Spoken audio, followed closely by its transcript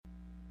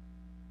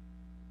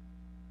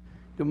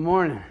Good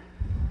morning.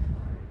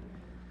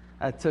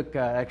 I took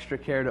extra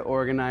care to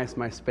organize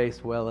my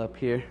space well up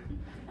here.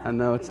 I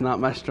know it's not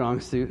my strong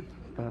suit,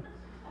 but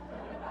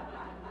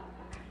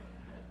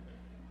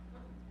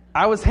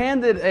I was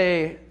handed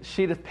a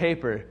sheet of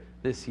paper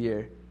this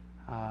year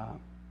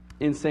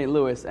in St.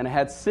 Louis, and it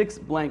had 6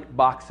 blank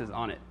boxes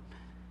on it.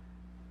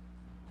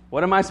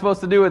 What am I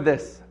supposed to do with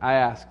this? I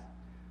asked.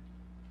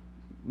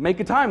 Make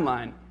a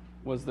timeline,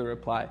 was the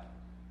reply.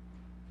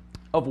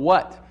 Of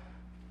what?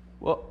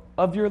 Well,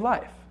 of your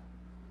life.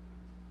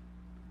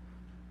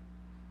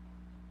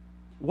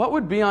 What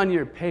would be on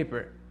your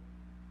paper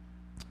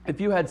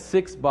if you had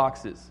 6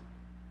 boxes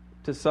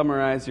to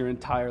summarize your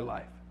entire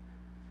life?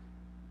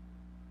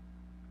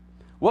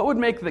 What would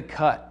make the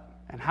cut,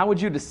 and how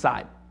would you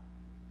decide?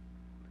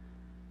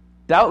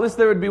 Doubtless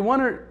there would be 1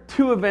 or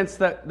 2 events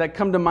that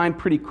come to mind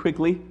pretty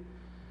quickly.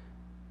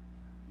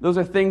 Those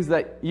are things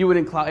that you would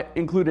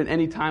include in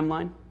any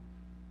timeline.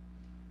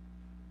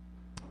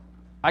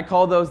 I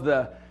call those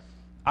the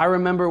I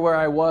remember where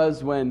I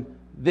was when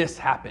this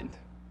happened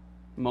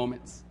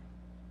moments.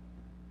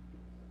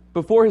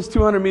 Before his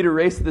 200-meter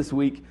race this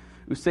week,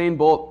 Usain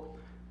Bolt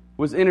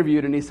was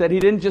interviewed, and he said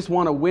he didn't just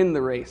want to win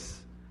the race.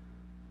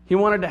 He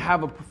wanted to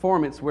have a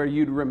performance where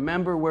you'd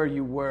remember where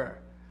you were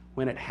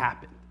when it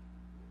happened.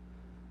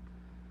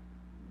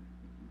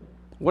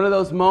 One of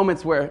those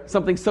moments where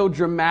something so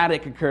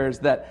dramatic occurs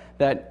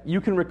that you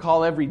can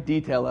recall every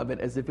detail of it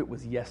as if it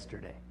was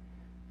yesterday.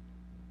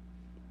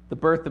 The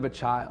birth of a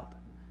child,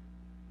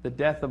 the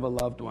death of a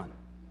loved one,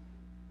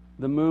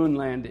 the moon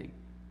landing,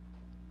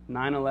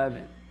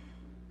 9/11.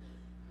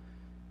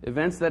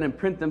 Events that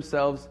imprint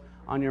themselves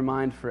on your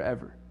mind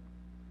forever.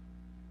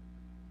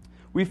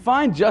 We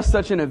find just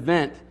such an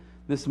event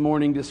this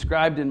morning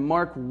described in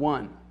Mark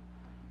 1,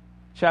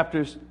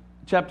 chapter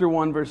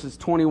 1, verses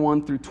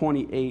 21 through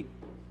 28.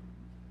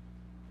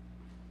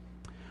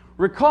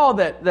 Recall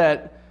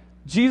that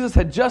Jesus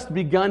had just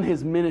begun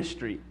his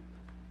ministry.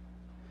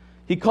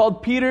 He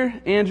called Peter,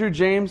 Andrew,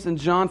 James, and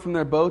John from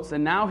their boats,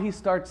 and now he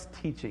starts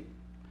teaching.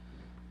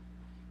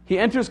 He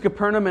enters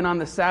Capernaum, and on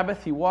the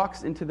Sabbath, he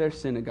walks into their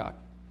synagogue.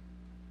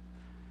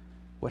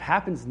 What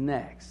happens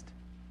next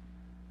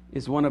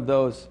is one of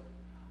those,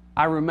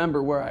 I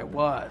remember where I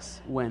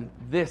was when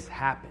this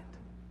happened,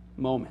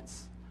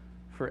 moments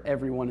for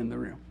everyone in the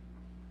room.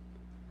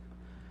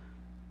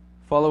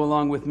 Follow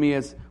along with me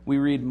as we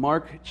read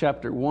Mark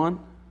chapter 1,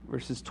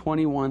 verses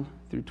 21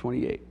 through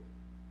 28.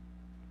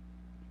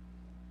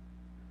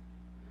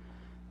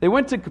 They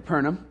went to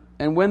Capernaum,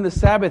 and when the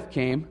Sabbath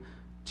came,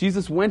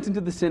 Jesus went into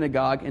the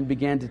synagogue and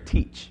began to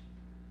teach.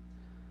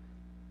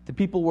 The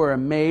people were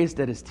amazed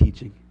at his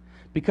teaching,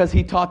 because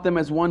he taught them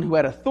as one who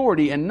had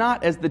authority and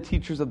not as the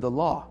teachers of the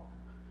law.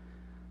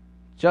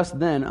 Just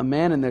then, a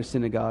man in their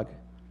synagogue,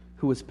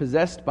 who was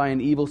possessed by an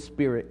evil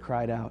spirit,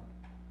 cried out,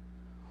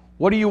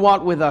 "What do you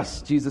want with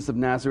us, Jesus of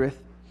Nazareth?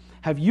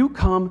 Have you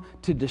come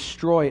to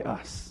destroy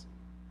us?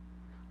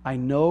 I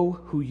know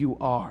who you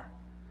are,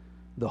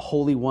 the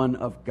Holy One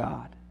of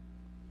God."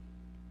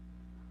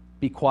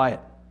 "Be quiet,"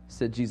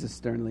 said Jesus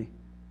sternly.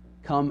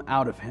 "Come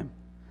out of him."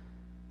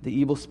 The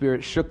evil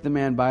spirit shook the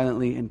man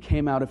violently and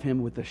came out of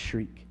him with a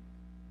shriek.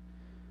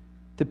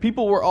 The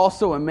people were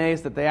also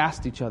amazed that they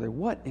asked each other,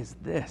 "What is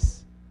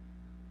this?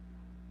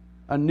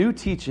 A new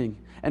teaching,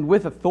 and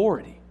with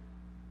authority.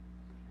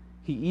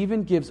 He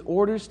even gives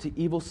orders to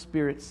evil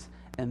spirits,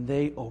 and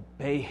they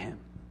obey him."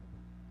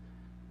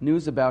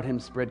 News about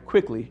him spread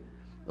quickly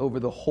over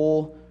the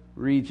whole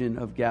region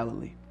of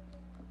Galilee.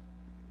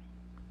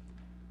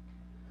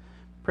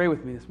 Pray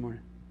with me this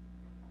morning.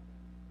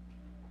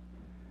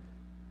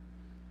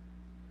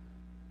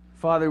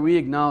 Father, we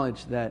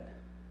acknowledge that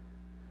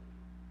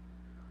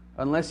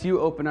unless you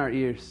open our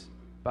ears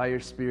by your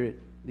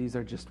Spirit, these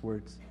are just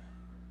words.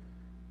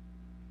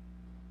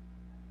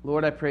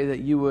 Lord, I pray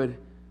that you would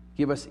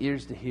give us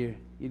ears to hear.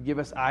 You'd give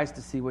us eyes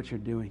to see what you're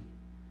doing.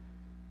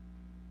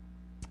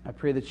 I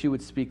pray that you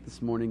would speak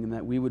this morning and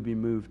that we would be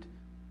moved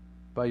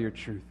by your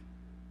truth.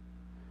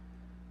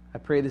 I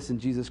pray this in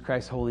Jesus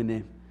Christ's holy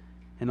name.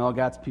 And all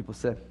God's people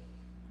said,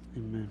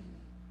 amen.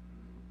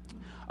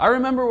 I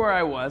remember where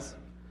I was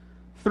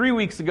 3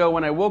 weeks ago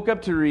when I woke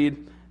up to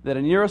read that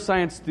a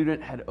neuroscience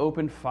student had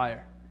opened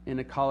fire in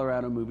a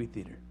Colorado movie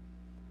theater.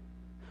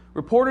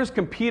 Reporters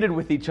competed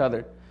with each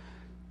other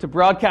to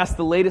broadcast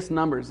the latest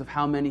numbers of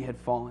how many had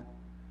fallen.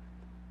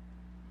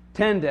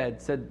 10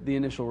 dead, said the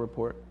initial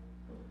report.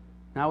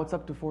 Now it's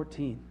up to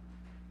 14.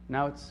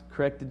 Now it's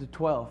corrected to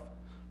 12.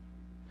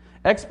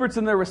 Experts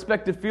in their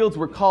respective fields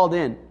were called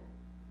in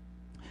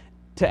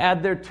to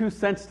add their 2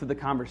 cents to the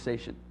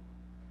conversation.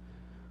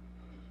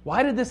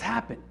 Why did this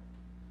happen?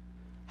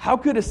 How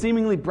could a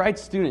seemingly bright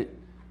student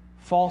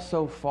fall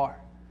so far?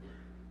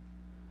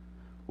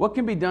 What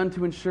can be done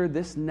to ensure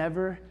this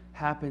never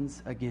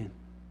happens again?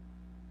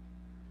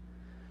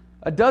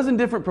 A dozen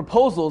different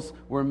proposals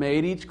were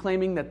made, each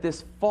claiming that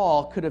this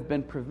fall could have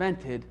been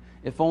prevented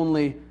if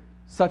only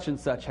such and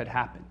such had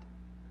happened.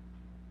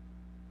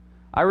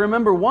 I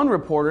remember one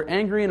reporter,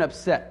 angry and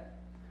upset,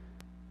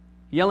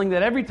 yelling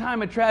that every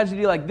time a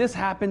tragedy like this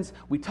happens,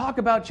 we talk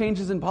about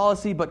changes in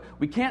policy, but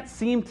we can't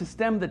seem to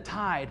stem the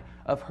tide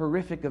of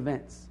horrific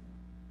events.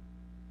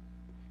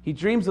 He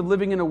dreams of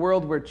living in a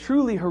world where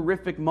truly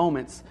horrific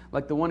moments,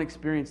 like the one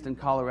experienced in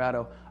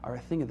Colorado, are a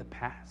thing of the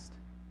past.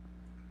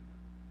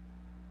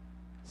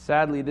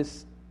 Sadly,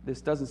 this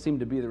doesn't seem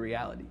to be the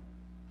reality.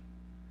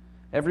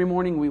 Every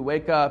morning we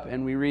wake up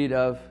and we read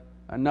of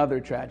another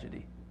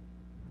tragedy.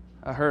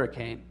 A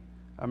hurricane,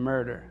 a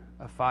murder,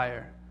 a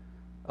fire,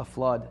 a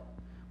flood.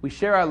 We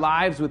share our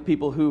lives with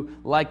people who,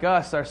 like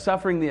us, are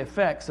suffering the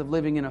effects of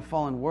living in a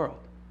fallen world.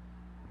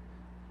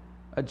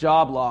 A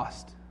job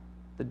lost,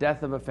 the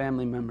death of a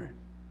family member,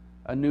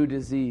 a new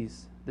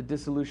disease, the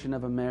dissolution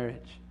of a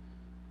marriage.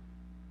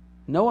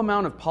 No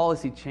amount of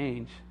policy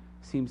change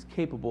seems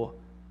capable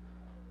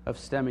of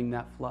stemming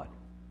that flood.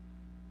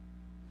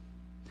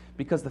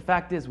 Because the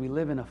fact is, we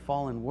live in a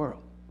fallen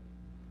world.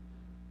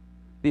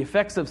 The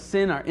effects of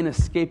sin are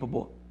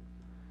inescapable.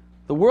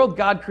 The world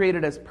God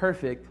created as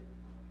perfect,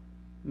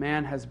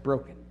 man has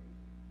broken.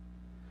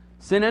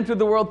 Sin entered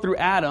the world through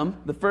Adam,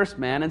 the first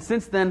man, and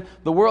since then,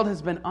 the world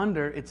has been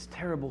under its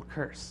terrible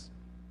curse.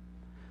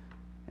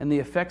 And the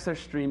effects are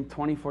streamed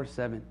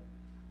 24/7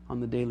 on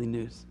the daily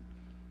news.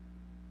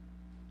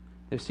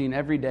 They're seen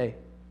every day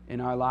in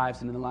our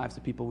lives and in the lives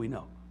of people we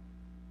know.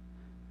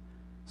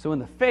 So in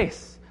the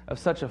face of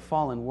such a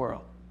fallen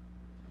world,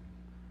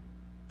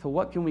 to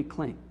what can we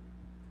cling?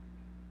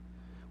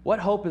 What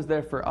hope is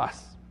there for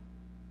us,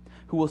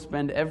 who will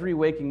spend every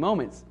waking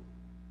moment,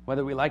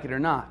 whether we like it or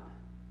not,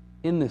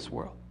 in this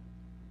world?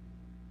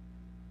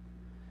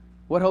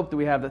 What hope do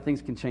we have that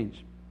things can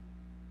change?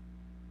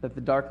 That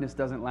the darkness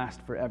doesn't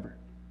last forever?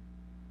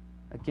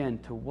 Again,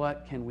 to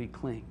what can we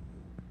cling?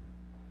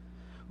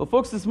 Well,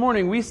 folks, this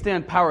morning we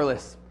stand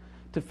powerless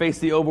to face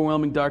the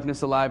overwhelming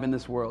darkness alive in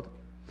this world.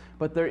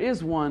 But there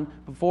is one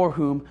before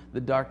whom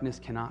the darkness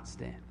cannot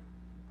stand,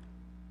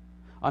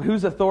 on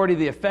whose authority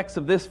the effects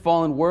of this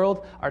fallen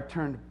world are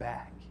turned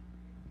back.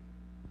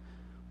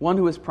 One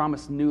who has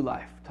promised new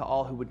life to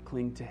all who would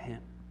cling to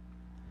him.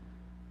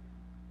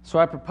 So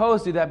I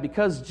propose to you that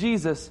because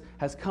Jesus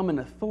has come in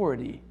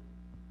authority,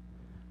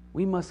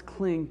 we must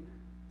cling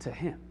to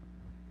him.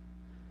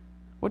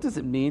 What does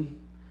it mean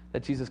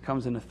that Jesus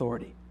comes in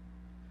authority?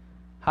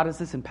 How does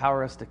this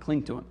empower us to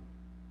cling to him?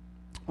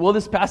 Well,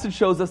 this passage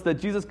shows us that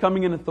Jesus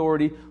coming in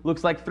authority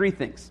looks like three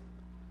things.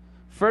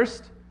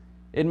 First,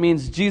 it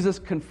means Jesus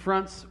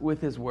confronts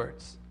with his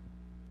words.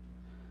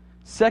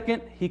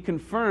 Second, he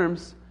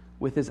confirms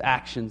with his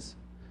actions.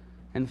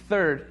 And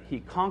third, he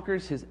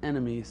conquers his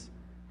enemies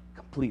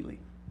completely.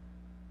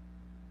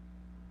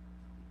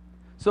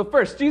 So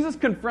first, Jesus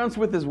confronts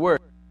with his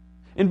word.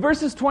 In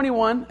verses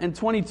 21 and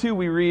 22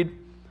 we read,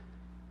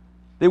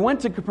 "They went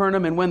to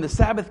Capernaum, and when the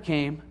Sabbath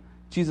came,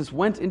 Jesus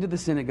went into the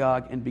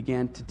synagogue and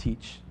began to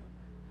teach.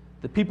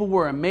 The people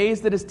were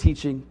amazed at his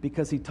teaching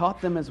because he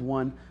taught them as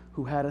one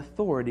who had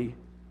authority,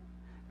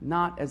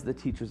 not as the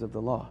teachers of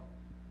the law."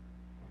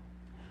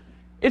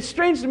 It's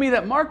strange to me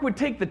that Mark would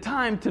take the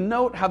time to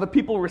note how the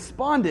people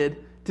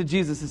responded to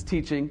Jesus'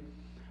 teaching,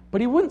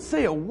 but he wouldn't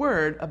say a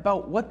word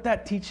about what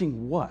that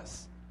teaching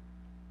was.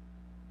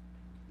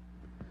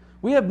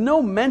 We have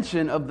no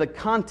mention of the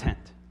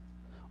content,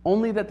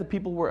 only that the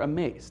people were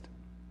amazed.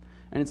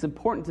 And it's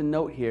important to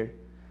note here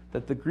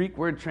that the Greek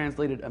word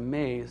translated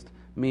amazed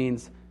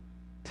means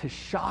to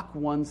shock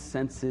one's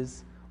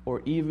senses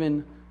or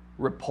even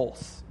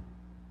repulse.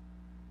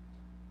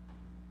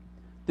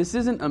 This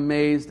isn't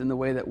amazed in the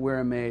way that we're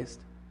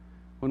amazed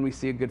when we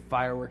see a good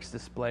fireworks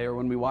display or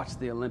when we watch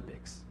the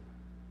Olympics.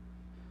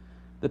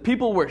 The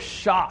people were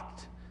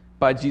shocked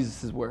by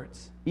Jesus'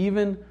 words,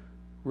 even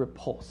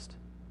repulsed.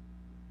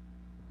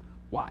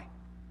 Why?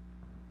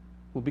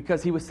 Well,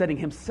 because he was setting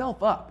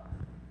himself up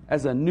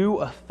as a new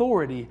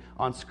authority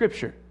on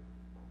Scripture.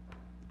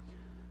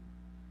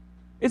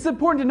 It's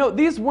important to note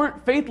these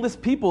weren't faithless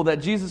people that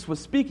Jesus was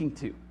speaking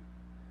to.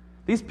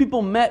 These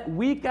people met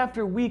week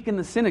after week in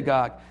the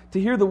synagogue to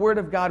hear the Word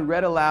of God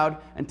read aloud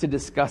and to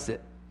discuss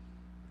it.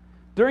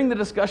 During the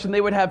discussion,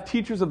 they would have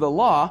teachers of the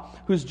law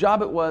whose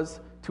job it was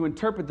to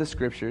interpret the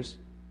Scriptures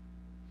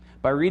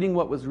by reading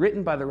what was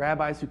written by the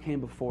rabbis who came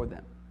before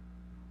them.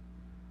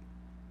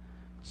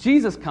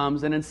 Jesus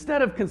comes, and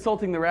instead of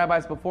consulting the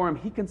rabbis before him,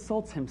 he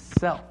consults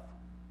himself.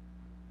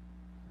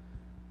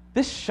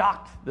 This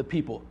shocked the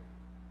people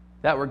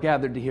that were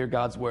gathered to hear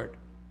God's word.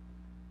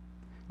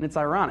 And it's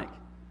ironic.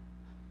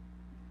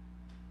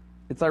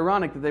 It's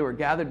ironic that they were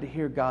gathered to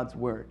hear God's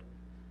word,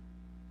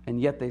 and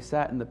yet they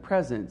sat in the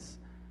presence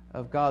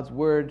of God's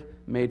word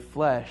made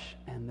flesh,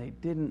 and they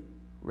didn't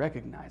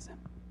recognize him.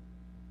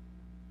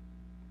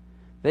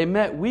 They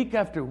met week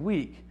after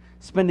week,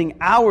 spending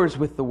hours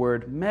with the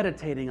word,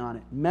 meditating on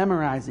it,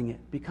 memorizing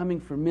it, becoming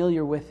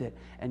familiar with it,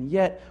 and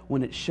yet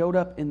when it showed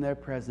up in their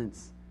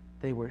presence,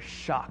 they were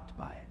shocked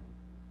by it.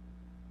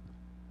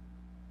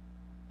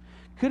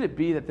 Could it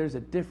be that there's a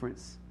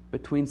difference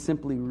between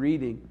simply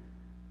reading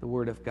the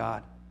Word of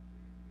God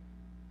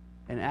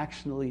and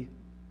actually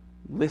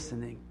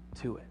listening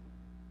to it?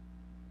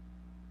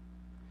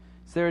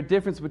 Is there a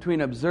difference between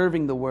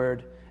observing the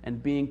word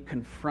and being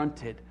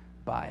confronted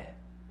by it?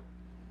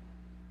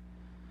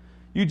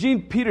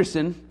 Eugene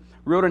Peterson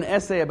wrote an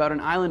essay about an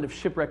island of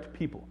shipwrecked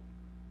people.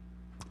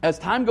 As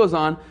time goes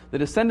on, the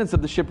descendants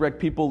of the shipwrecked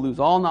people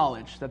lose all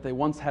knowledge that they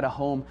once had a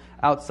home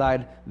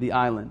outside the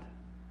island.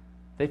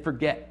 They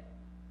forget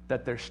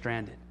that they're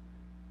stranded.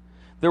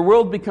 Their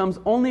world becomes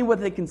only what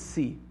they can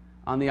see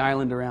on the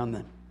island around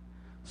them.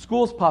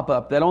 Schools pop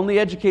up that only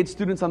educate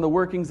students on the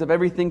workings of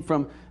everything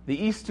from the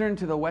eastern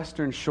to the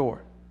western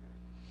shore.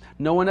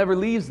 No one ever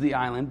leaves the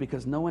island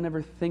because no one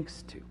ever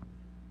thinks to.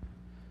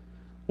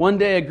 One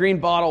day, a green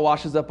bottle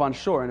washes up on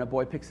shore, and a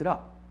boy picks it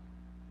up.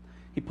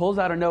 He pulls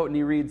out a note, and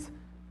he reads,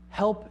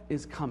 "Help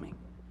is coming."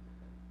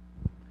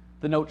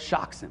 The note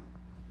shocks him.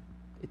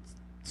 It's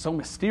so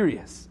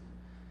mysterious.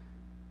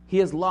 He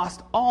has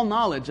lost all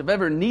knowledge of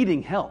ever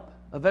needing help,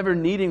 of ever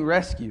needing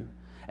rescue,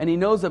 and he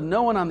knows of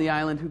no one on the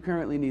island who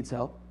currently needs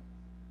help.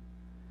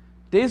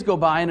 Days go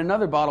by, and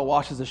another bottle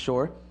washes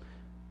ashore,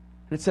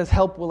 and it says,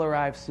 "Help will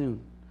arrive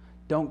soon.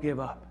 Don't give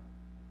up."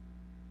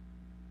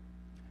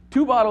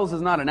 2 bottles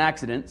is not an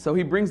accident, so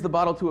he brings the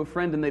bottle to a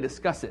friend and they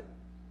discuss it.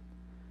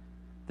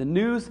 The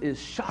news is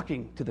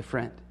shocking to the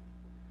friend.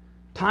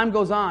 Time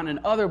goes on and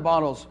other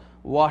bottles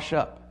wash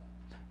up.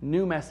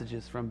 New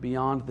messages from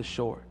beyond the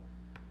shore.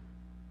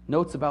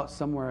 Notes about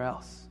somewhere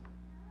else.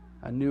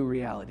 A new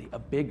reality, a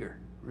bigger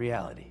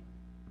reality.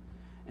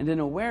 And an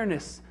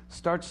awareness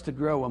starts to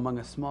grow among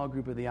a small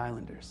group of the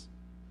islanders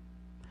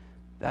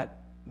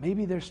that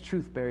maybe there's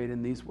truth buried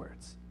in these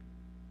words.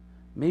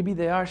 Maybe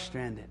they are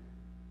stranded.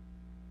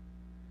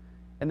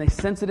 And they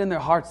sense it in their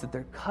hearts that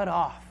they're cut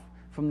off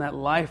from that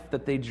life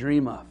that they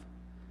dream of.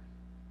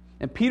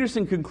 And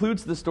Peterson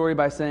concludes the story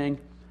by saying,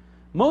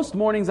 "Most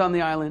mornings on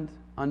the island,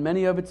 on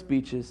many of its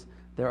beaches,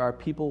 there are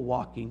people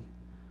walking,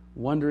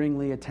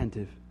 wonderingly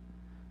attentive,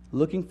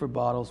 looking for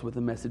bottles with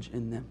a message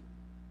in them.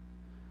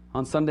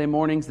 On Sunday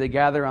mornings, they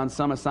gather on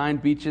some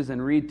assigned beaches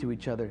and read to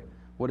each other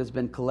what has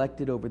been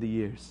collected over the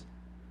years.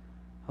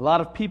 A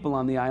lot of people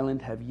on the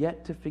island have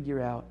yet to figure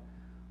out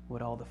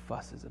what all the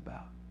fuss is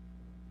about."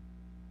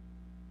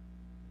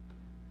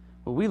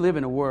 Well, we live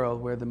in a world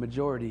where the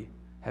majority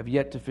have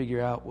yet to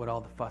figure out what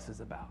all the fuss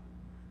is about.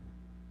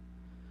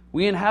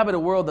 We inhabit a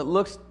world that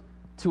looks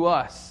to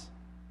us,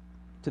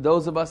 to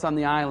those of us on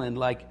the island,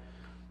 like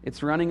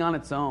it's running on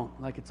its own,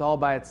 like it's all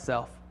by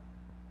itself.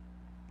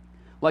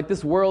 Like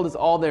this world is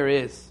all there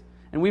is,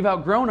 and we've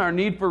outgrown our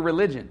need for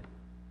religion.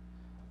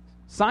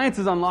 Science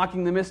is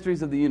unlocking the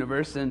mysteries of the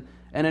universe, and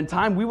in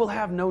time we will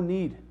have no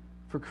need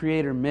for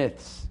creator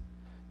myths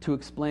to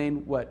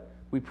explain what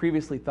we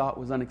previously thought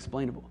was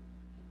unexplainable.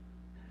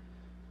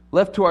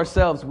 Left to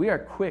ourselves, we are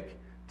quick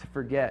to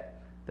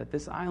forget that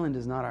this island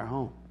is not our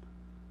home.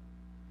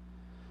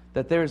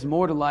 That there is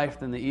more to life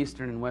than the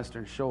eastern and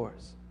western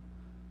shores.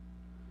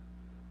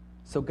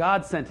 So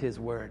God sent His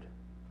word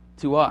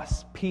to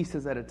us,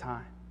 pieces at a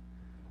time,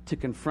 to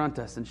confront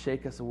us and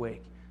shake us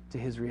awake to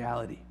His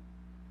reality.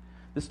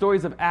 The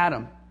stories of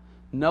Adam,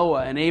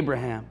 Noah, and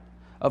Abraham,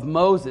 of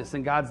Moses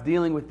and God's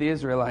dealing with the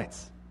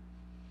Israelites,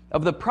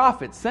 of the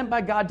prophets sent by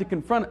God to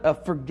confront a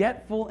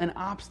forgetful and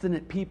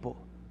obstinate people.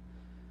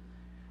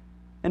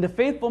 And a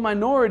faithful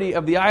minority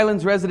of the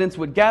island's residents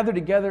would gather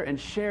together and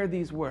share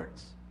these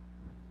words.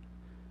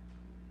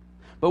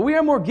 But we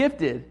are more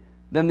gifted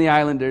than the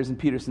islanders in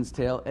Peterson's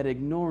tale at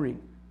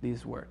ignoring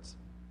these words.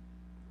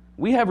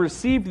 We have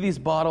received these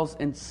bottles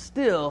and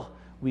still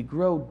we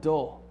grow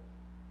dull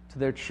to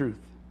their truth.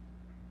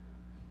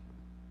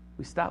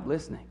 We stop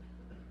listening.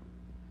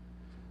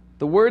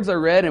 The words are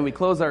read and we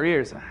close our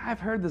ears.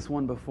 I've heard this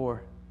one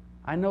before.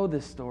 I know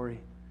this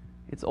story.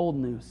 It's old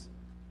news.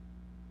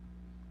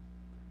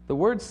 The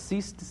words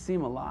cease to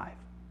seem alive.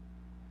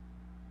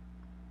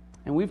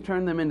 And we've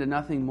turned them into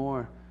nothing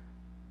more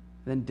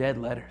than dead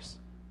letters.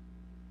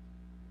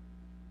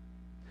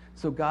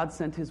 So God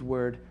sent His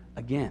word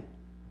again.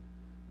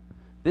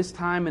 This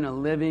time in a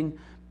living,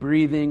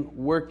 breathing,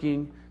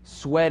 working,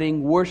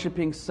 sweating,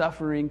 worshiping,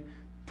 suffering,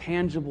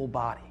 tangible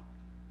body.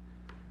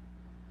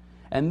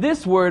 And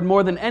this word,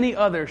 more than any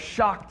other,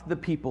 shocked the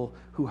people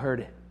who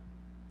heard it.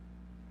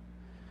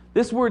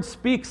 This word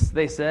speaks,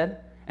 they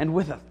said, and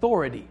with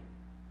authority.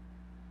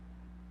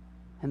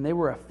 And they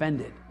were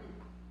offended.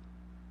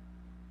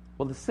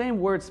 Well, the same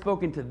word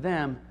spoken to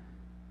them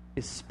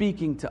is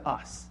speaking to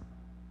us.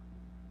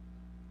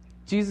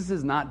 Jesus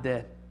is not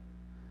dead.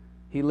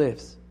 He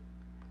lives,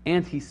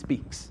 and He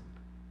speaks.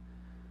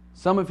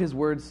 Some of His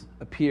words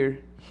appear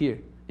here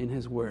in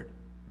His word.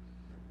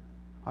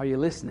 Are you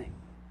listening?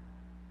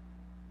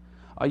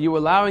 Are you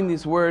allowing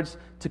these words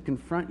to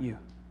confront you,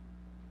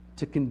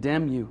 to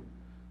condemn you,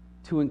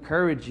 to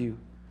encourage you,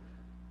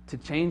 to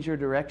change your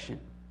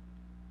direction?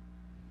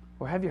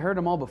 Or have you heard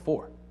them all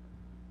before?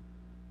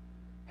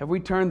 Have we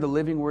turned the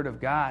living Word of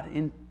God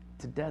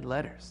into dead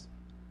letters?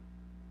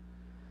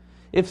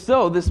 If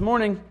so, this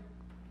morning,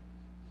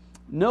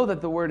 know that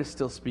the Word is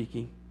still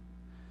speaking.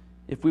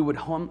 If we would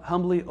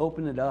humbly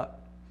open it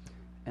up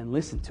and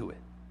listen to it.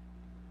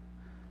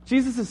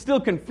 Jesus is still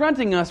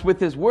confronting us with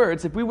His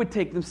words if we would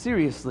take them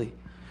seriously.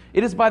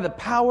 It is by the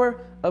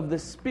power of the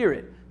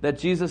Spirit that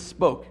Jesus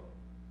spoke.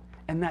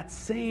 And that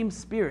same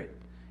Spirit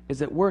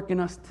is at work in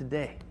us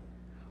today,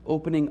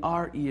 opening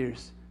our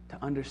ears to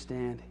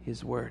understand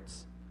His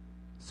words.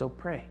 So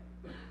pray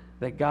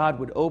that God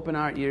would open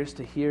our ears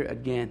to hear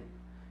again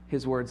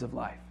His words of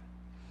life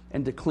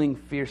and to cling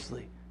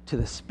fiercely to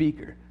the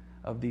speaker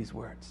of these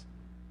words.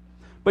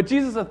 But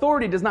Jesus'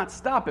 authority does not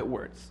stop at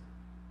words,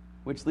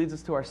 which leads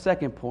us to our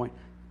second point.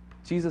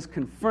 Jesus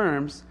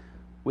confirms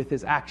with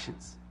His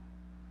actions.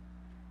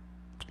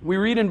 We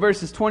read in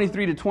verses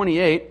 23 to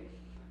 28,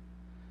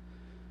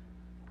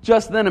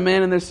 "Just then a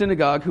man in their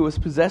synagogue who was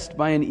possessed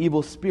by an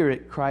evil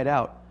spirit cried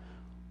out,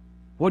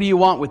 'What do you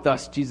want with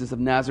us, Jesus of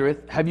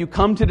Nazareth? Have you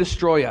come to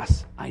destroy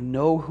us? I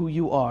know who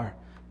you are,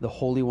 the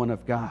Holy One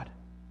of God.'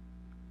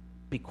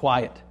 'Be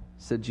quiet,'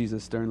 said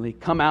Jesus sternly.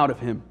 'Come out of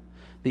him.'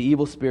 The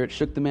evil spirit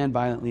shook the man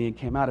violently and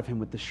came out of him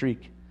with a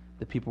shriek.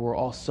 The people were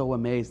all so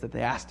amazed that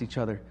they asked each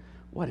other,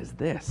 'What is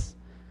this?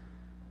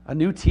 A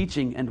new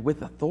teaching and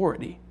with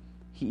authority.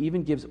 He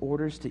even gives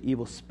orders to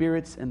evil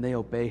spirits and they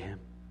obey him.'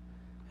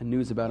 And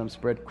news about him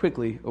spread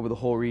quickly over the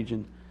whole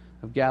region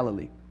of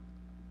Galilee."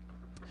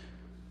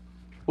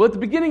 Well, at the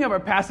beginning of our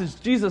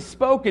passage, Jesus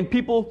spoke and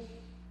people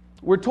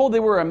were told they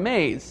were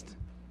amazed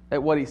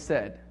at what He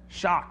said,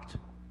 shocked,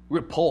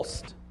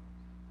 repulsed.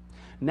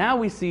 Now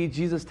we see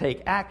Jesus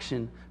take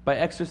action by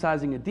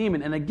exorcising a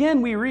demon. And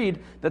again we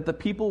read that the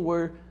people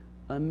were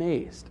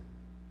amazed.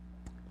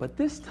 But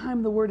this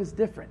time the word is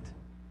different.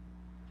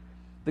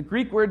 The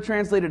Greek word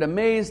translated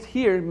amazed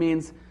here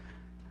means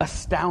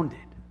astounded,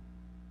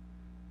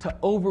 to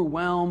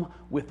overwhelm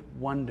with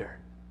wonder.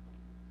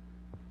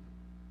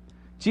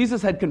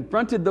 Jesus had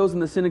confronted those in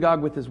the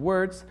synagogue with His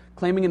words,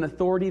 claiming an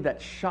authority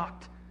that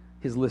shocked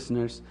His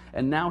listeners,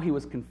 and now He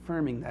was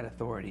confirming that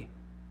authority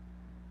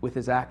with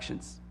His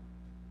actions.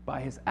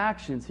 By His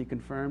actions, He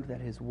confirmed that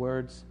His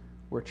words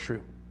were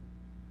true.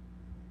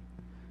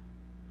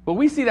 But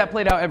we see that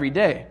played out every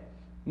day.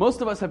 Most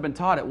of us have been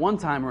taught at one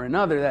time or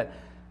another that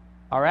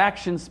our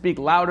actions speak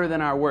louder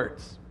than our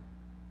words.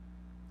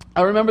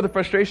 I remember the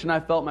frustration I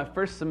felt my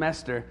first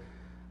semester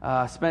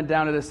spent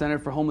down at a center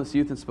for homeless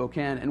youth in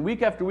Spokane. And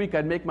week after week,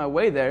 I'd make my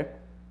way there.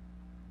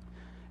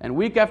 And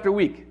week after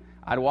week,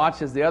 I'd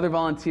watch as the other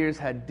volunteers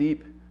had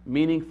deep,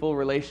 meaningful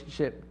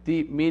relationship,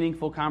 deep,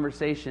 meaningful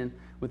conversation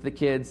with the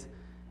kids.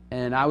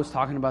 And I was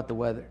talking about the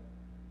weather.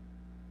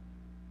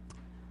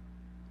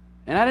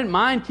 And I didn't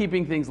mind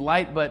keeping things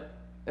light, but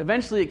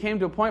eventually it came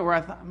to a point where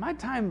I thought, my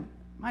time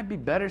might be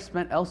better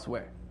spent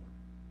elsewhere.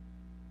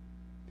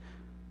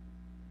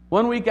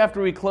 One week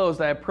after we closed,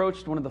 I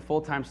approached one of the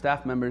full-time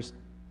staff members.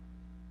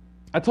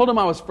 I told him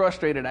I was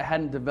frustrated. I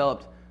hadn't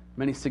developed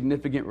many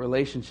significant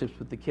relationships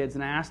with the kids,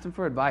 and I asked him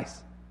for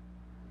advice.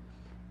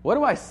 "What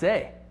do I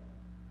say?"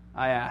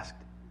 I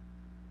asked.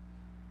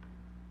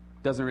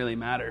 "Doesn't really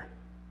matter,"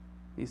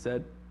 he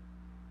said.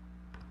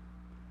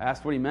 I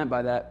asked what he meant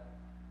by that.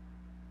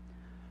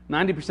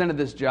 90% of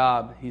this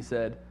job, he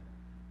said,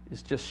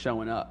 is just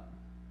showing up.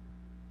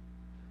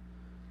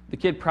 The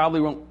kid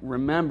probably won't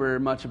remember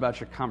much about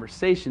your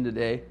conversation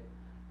today.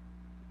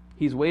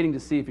 He's waiting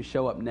to see if you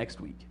show up next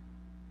week.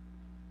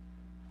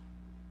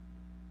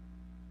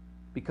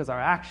 Because our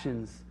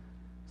actions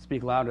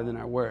speak louder than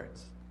our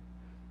words.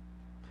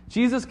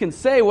 Jesus can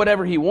say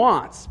whatever He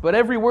wants, but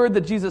every word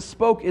that Jesus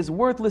spoke is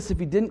worthless if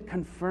He didn't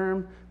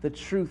confirm the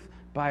truth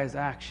by His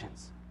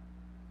actions.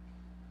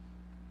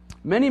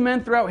 Many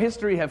men throughout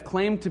history have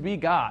claimed to be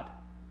God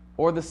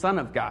or the Son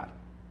of God.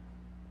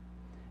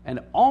 And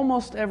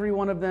almost every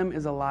one of them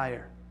is a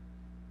liar.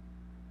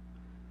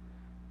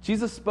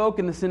 Jesus spoke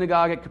in the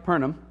synagogue at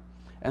Capernaum,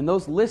 and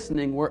those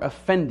listening were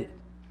offended.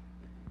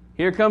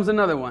 Here comes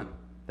another one,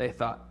 they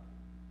thought.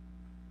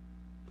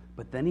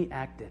 But then He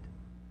acted.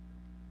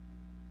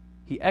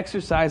 He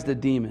exorcised a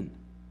demon,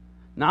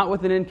 not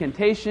with an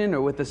incantation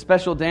or with a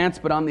special dance,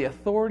 but on the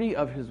authority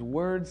of His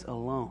words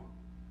alone.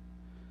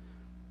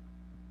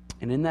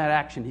 And in that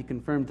action, He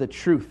confirmed the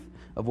truth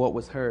of what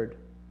was heard.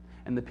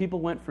 And the people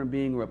went from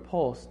being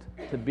repulsed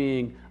to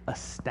being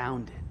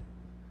astounded.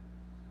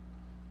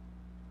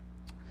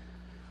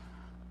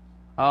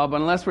 But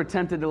unless we're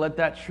tempted to let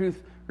that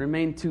truth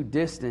remain too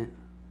distant,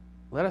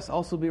 let us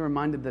also be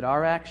reminded that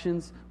our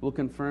actions will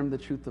confirm the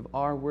truth of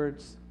our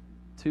words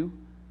too.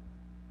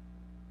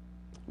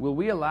 Will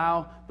we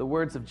allow the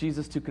words of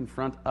Jesus to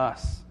confront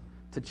us,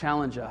 to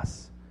challenge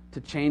us,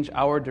 to change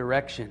our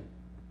direction?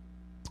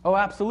 Oh,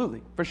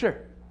 absolutely, for sure,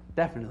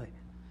 definitely.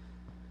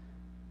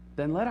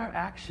 Then let our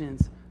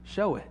actions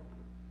show it.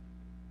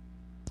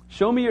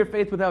 "Show me your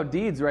faith without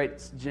deeds,"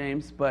 writes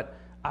James, "but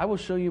I will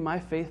show you my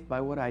faith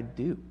by what I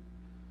do."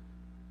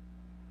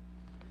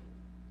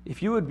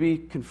 If you would be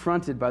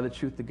confronted by the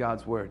truth of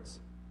God's words,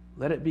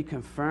 let it be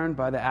confirmed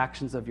by the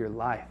actions of your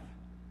life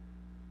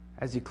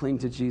as you cling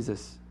to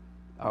Jesus,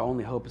 our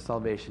only hope of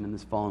salvation in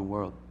this fallen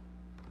world.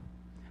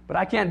 "But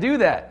I can't do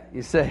that,"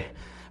 you say.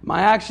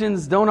 "My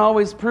actions don't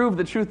always prove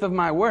the truth of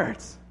my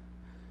words.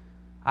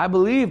 I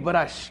believe, but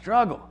I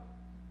struggle.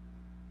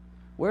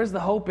 Where's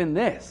the hope in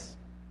this?"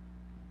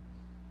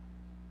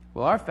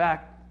 Well, our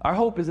Our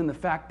hope is in the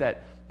fact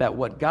that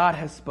what God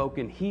has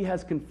spoken, he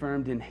has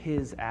confirmed in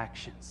his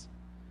actions.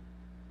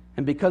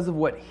 And because of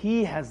what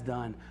he has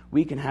done,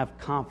 we can have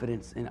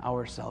confidence in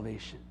our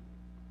salvation.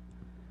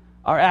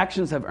 Our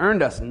actions have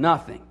earned us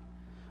nothing.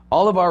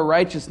 All of our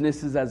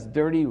righteousness is as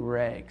dirty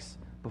rags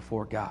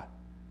before God.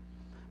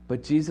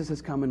 But Jesus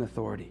has come in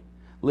authority,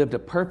 lived a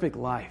perfect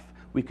life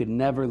we could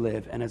never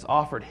live, and has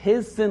offered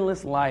his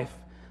sinless life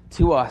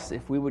to us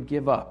if we would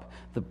give up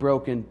the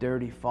broken,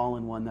 dirty,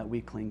 fallen one that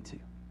we cling to.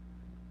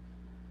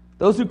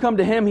 Those who come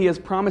to him, he has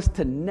promised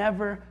to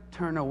never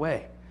turn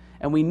away.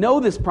 And we know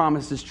this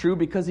promise is true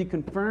because he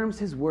confirms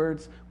his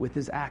words with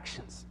his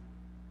actions.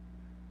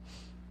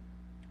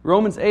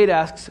 Romans 8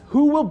 asks,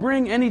 who will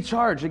bring any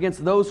charge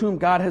against those whom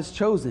God has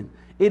chosen?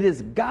 It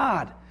is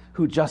God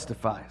who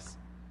justifies.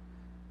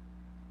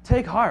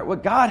 Take heart.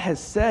 What God has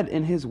said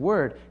in his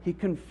word, he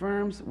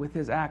confirms with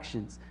his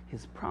actions.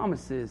 His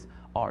promises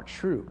are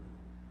true.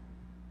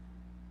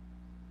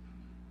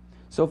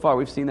 So far,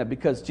 we've seen that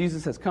because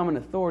Jesus has come in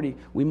authority,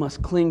 we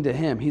must cling to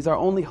him. He's our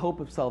only hope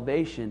of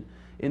salvation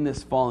in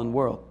this fallen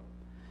world.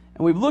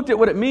 And we've looked at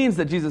what it means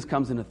that Jesus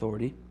comes in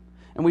authority.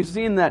 And we've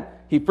seen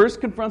that he first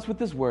confronts with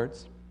his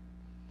words,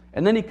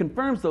 and then he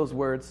confirms those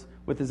words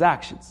with his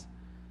actions,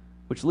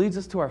 which leads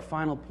us to our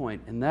final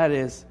point, and that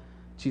is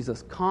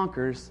Jesus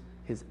conquers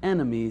his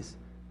enemies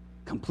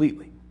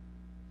completely.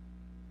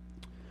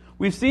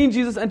 We've seen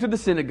Jesus enter the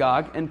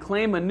synagogue and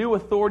claim a new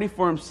authority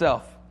for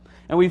himself.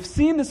 And we've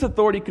seen this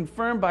authority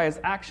confirmed by his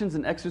actions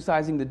in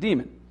exorcising the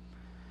demon.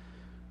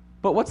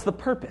 But what's the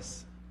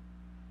purpose?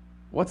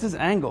 What's his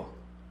angle?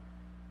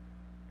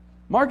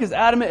 Mark is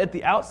adamant at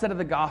the outset of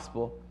the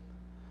gospel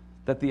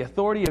that the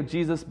authority of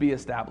Jesus be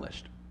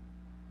established.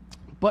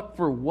 But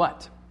for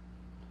what?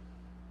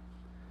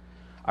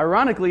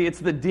 Ironically, it's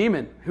the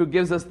demon who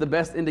gives us the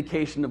best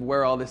indication of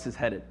where all this is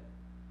headed.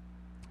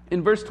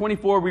 In verse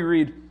 24, we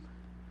read,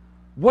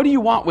 "What do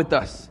you want with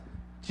us,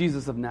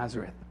 Jesus of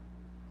Nazareth?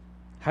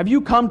 Have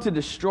you come to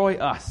destroy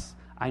us?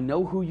 I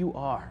know who you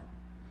are,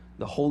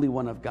 the Holy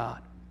One of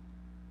God."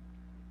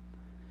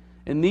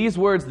 In these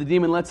words, the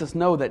demon lets us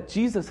know that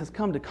Jesus has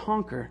come to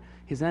conquer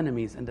his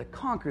enemies and to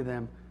conquer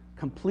them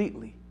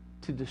completely,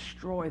 to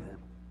destroy them.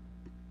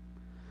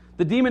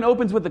 The demon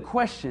opens with a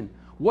question,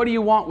 "What do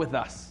you want with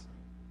us?"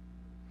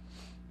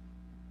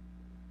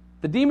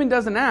 The demon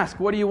doesn't ask,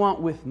 "What do you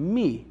want with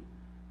me?"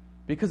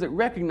 because it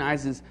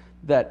recognizes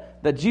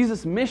that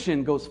Jesus'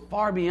 mission goes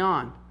far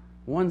beyond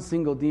one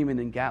single demon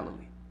in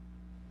Galilee.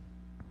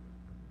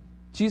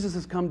 Jesus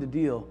has come to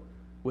deal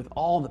with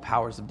all the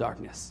powers of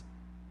darkness,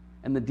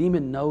 and the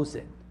demon knows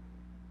it.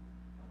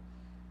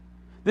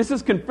 This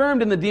is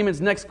confirmed in the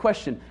demon's next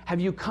question, "Have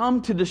you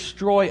come to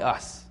destroy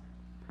us?"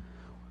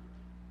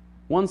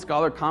 One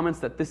scholar comments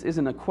that this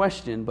isn't a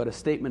question, but a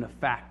statement of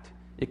fact.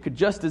 It could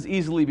just as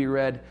easily be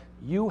read,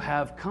 "You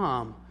have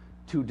come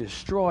to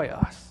destroy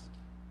us,"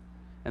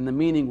 and the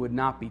meaning would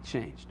not be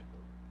changed.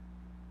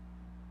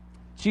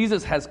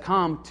 Jesus has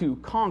come to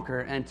conquer,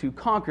 and to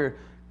conquer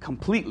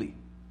completely.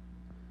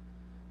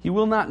 He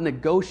will not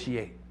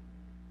negotiate.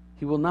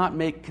 He will not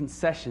make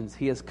concessions.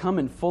 He has come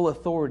in full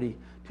authority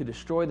to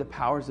destroy the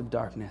powers of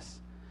darkness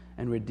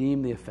and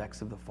redeem the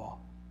effects of the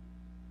fall.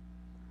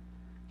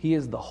 He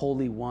is the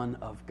Holy One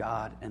of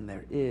God, and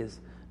there is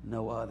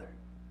no other.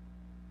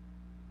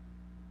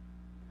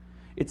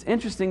 It's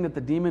interesting that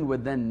the demon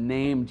would then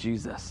name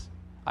Jesus.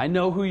 "I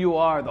know who you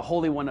are, the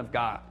Holy One of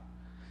God."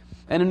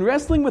 And in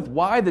wrestling with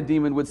why the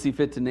demon would see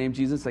fit to name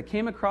Jesus, I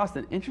came across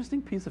an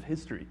interesting piece of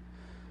history.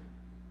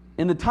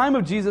 In the time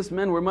of Jesus,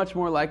 men were much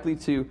more likely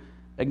to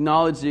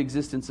acknowledge the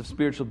existence of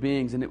spiritual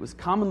beings, and it was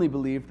commonly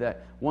believed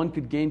that one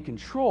could gain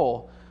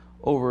control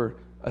over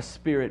a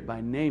spirit by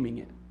naming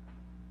it.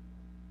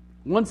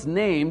 Once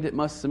named, it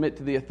must submit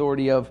to the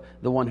authority of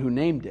the one who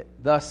named it.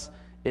 Thus,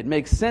 it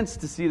makes sense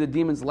to see the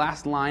demon's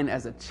last line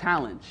as a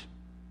challenge.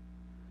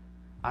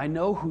 "I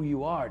know who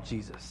you are,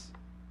 Jesus.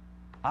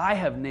 I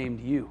have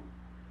named you.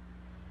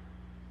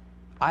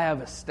 I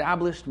have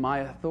established my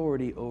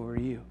authority over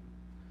you."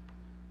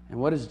 And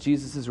what is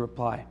Jesus'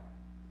 reply?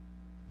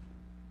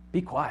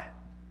 Be quiet.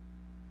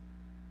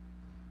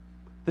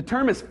 The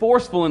term is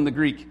forceful in the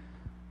Greek.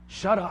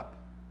 "Shut up"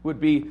 would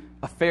be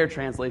a fair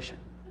translation.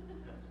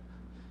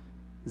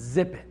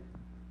 Zip it.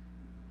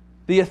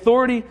 The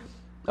authority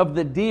of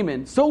the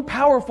demon, so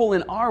powerful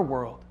in our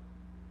world,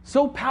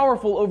 so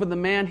powerful over the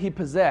man he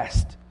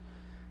possessed,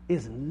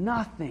 is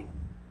nothing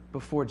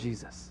before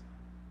Jesus.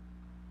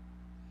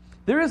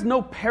 There is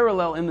no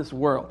parallel in this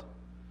world.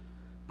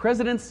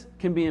 Presidents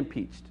can be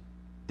impeached.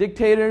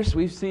 Dictators,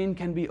 we've seen,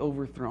 can be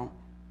overthrown.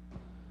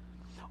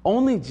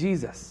 Only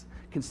Jesus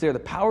can stare the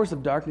powers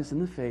of darkness in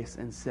the face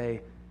and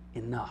say,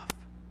 "Enough.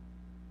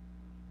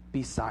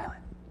 Be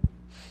silent."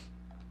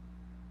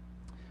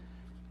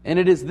 And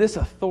it is this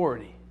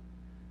authority,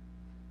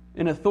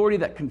 an authority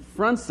that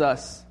confronts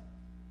us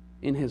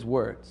in his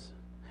words,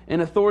 an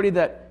authority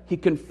that he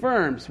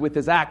confirms with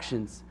his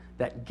actions,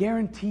 that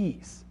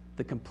guarantees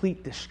the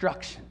complete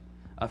destruction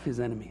of his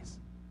enemies.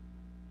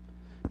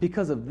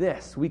 Because of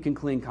this, we can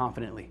cling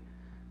confidently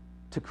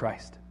to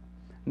Christ.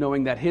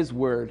 knowing that his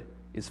word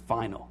is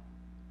final.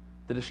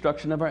 The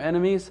destruction of our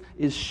enemies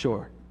is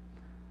sure.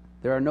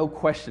 There are no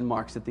question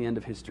marks at the end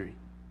of history.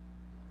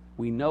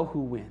 We know who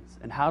wins.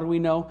 And how do we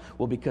know?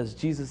 Well, because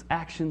Jesus'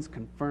 actions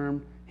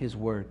confirm his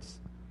words.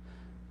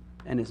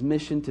 And his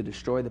mission to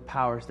destroy the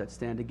powers that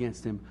stand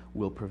against him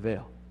will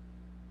prevail.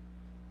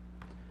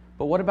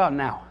 But what about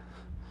now?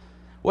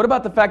 What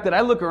about the fact that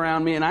I look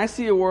around me and I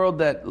see a world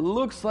that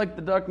looks like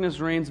the darkness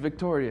reigns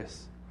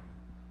victorious?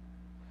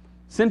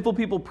 Sinful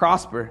people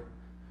prosper.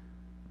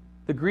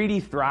 The greedy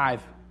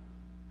thrive.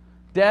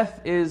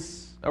 Death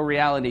is a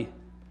reality.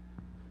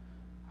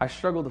 I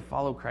struggle to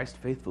follow Christ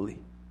faithfully.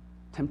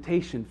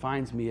 Temptation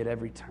finds me at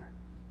every turn.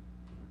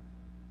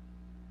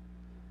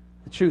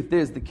 The truth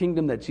is, the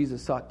kingdom that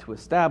Jesus sought to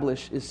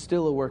establish is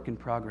still a work in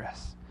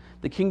progress.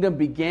 The kingdom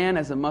began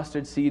as a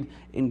mustard seed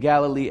in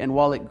Galilee, and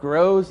while it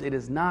grows, it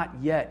is not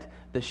yet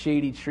the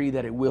shady tree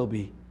that it will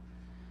be.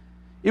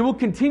 It will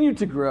continue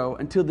to grow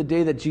until the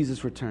day that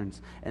Jesus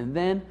returns, and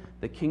then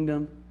the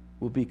kingdom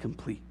will be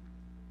complete.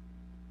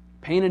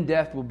 Pain and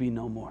death will be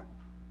no more.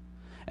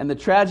 And the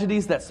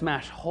tragedies that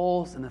smash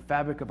holes in the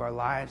fabric of our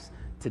lives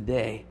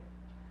today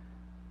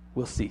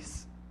will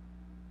cease.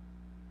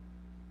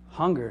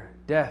 Hunger,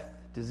 death,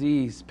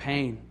 disease,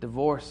 pain,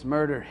 divorce,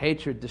 murder,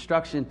 hatred,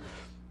 destruction,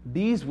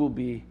 these will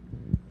be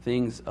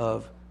things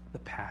of the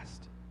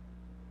past.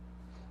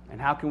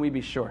 And how can we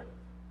be sure?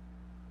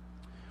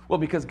 Well,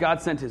 because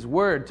God sent his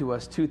word to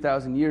us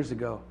 2,000 years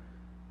ago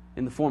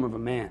in the form of a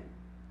man,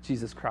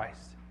 Jesus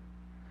Christ.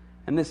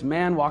 And this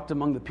man walked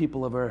among the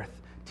people of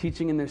earth,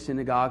 teaching in their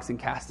synagogues and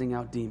casting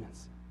out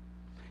demons.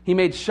 He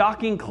made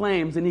shocking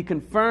claims and he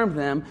confirmed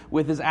them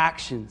with his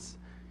actions.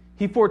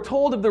 He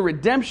foretold of the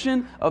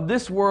redemption of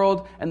this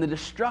world and the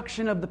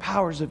destruction of the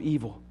powers of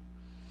evil.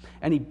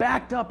 And he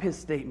backed up his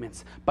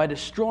statements by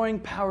destroying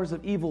powers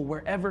of evil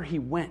wherever he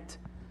went.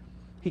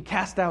 He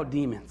cast out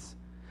demons.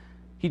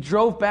 He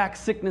drove back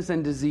sickness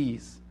and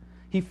disease.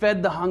 He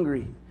fed the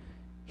hungry.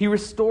 He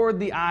restored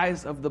the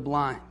eyes of the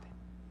blind.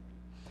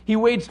 He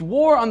waged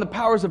war on the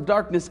powers of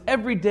darkness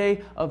every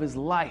day of his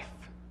life.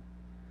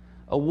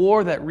 A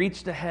war that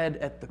reached ahead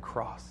at the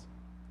cross.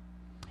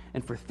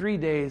 And for 3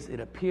 days,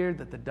 it appeared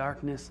that the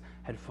darkness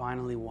had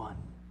finally won.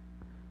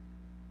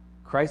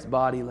 Christ's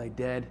body lay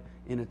dead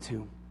in a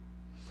tomb.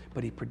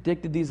 But he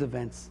predicted these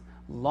events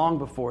long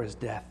before his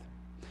death.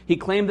 He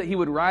claimed that he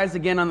would rise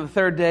again on the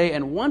third day,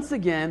 and once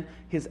again,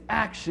 his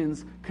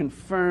actions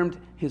confirmed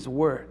his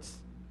words.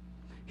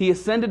 He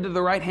ascended to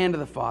the right hand of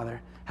the Father,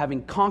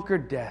 having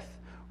conquered death,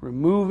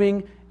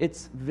 removing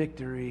its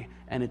victory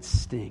and its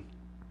sting.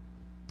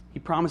 He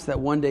promised that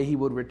one day he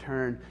would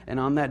return, and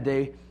on that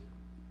day,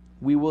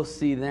 we will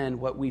see then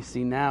what we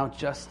see now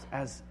just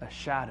as a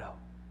shadow,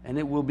 and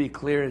it will be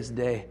clear as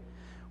day.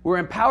 We're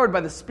empowered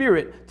by the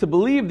Spirit to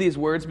believe these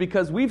words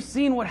because we've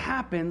seen what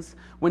happens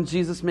when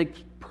Jesus makes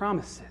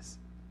promises.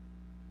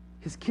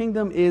 His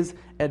kingdom is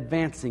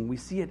advancing. We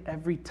see it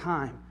every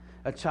time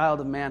a child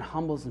of man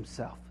humbles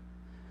himself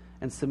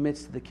and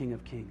submits to the King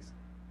of Kings.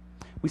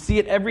 We see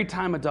it every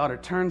time a daughter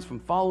turns from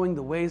following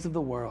the ways of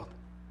the world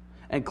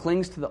and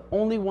clings to the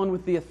only one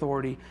with the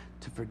authority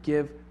to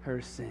forgive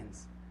her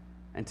sins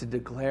and to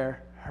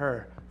declare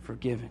her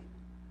forgiven.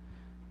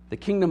 The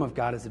kingdom of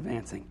God is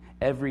advancing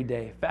every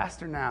day,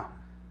 faster now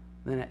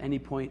than at any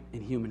point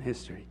in human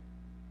history.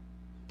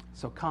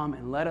 So come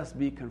and let us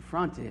be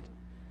confronted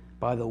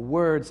by the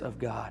words of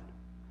God.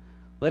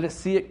 Let us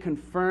see it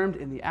confirmed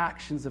in the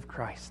actions of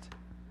Christ.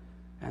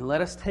 And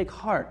let us take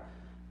heart,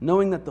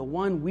 knowing that the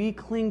one we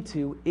cling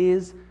to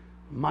is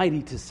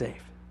mighty to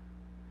save.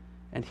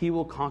 And he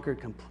will conquer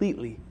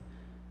completely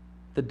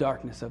the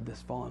darkness of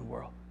this fallen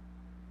world.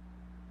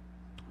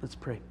 Let's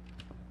pray.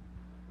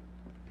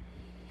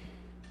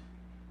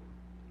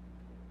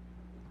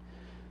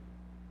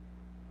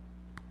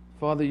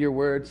 Father, your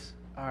words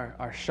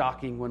are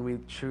shocking when we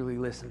truly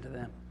listen to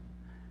them.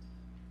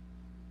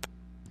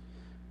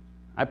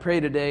 I pray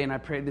today and I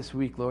pray this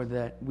week, Lord,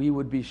 that we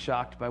would be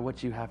shocked by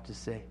what you have to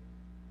say.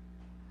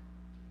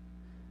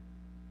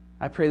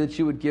 I pray that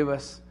you would give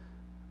us,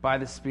 by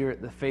the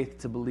Spirit, the faith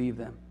to believe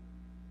them,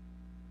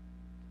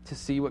 to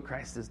see what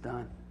Christ has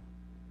done,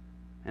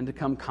 and to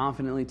come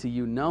confidently to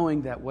you,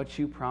 knowing that what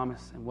you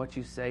promise and what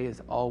you say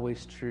is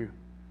always true,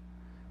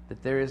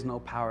 that there is no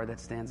power that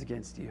stands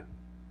against you.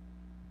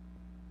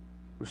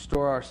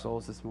 Restore our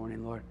souls this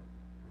morning, Lord.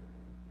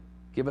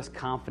 Give us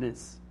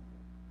confidence.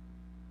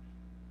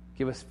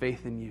 Give us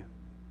faith in you.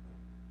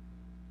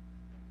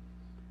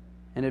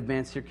 And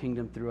advance your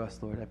kingdom through us,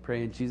 Lord. I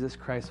pray in Jesus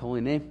Christ's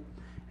holy name,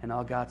 and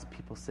all God's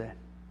people said,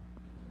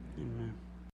 amen.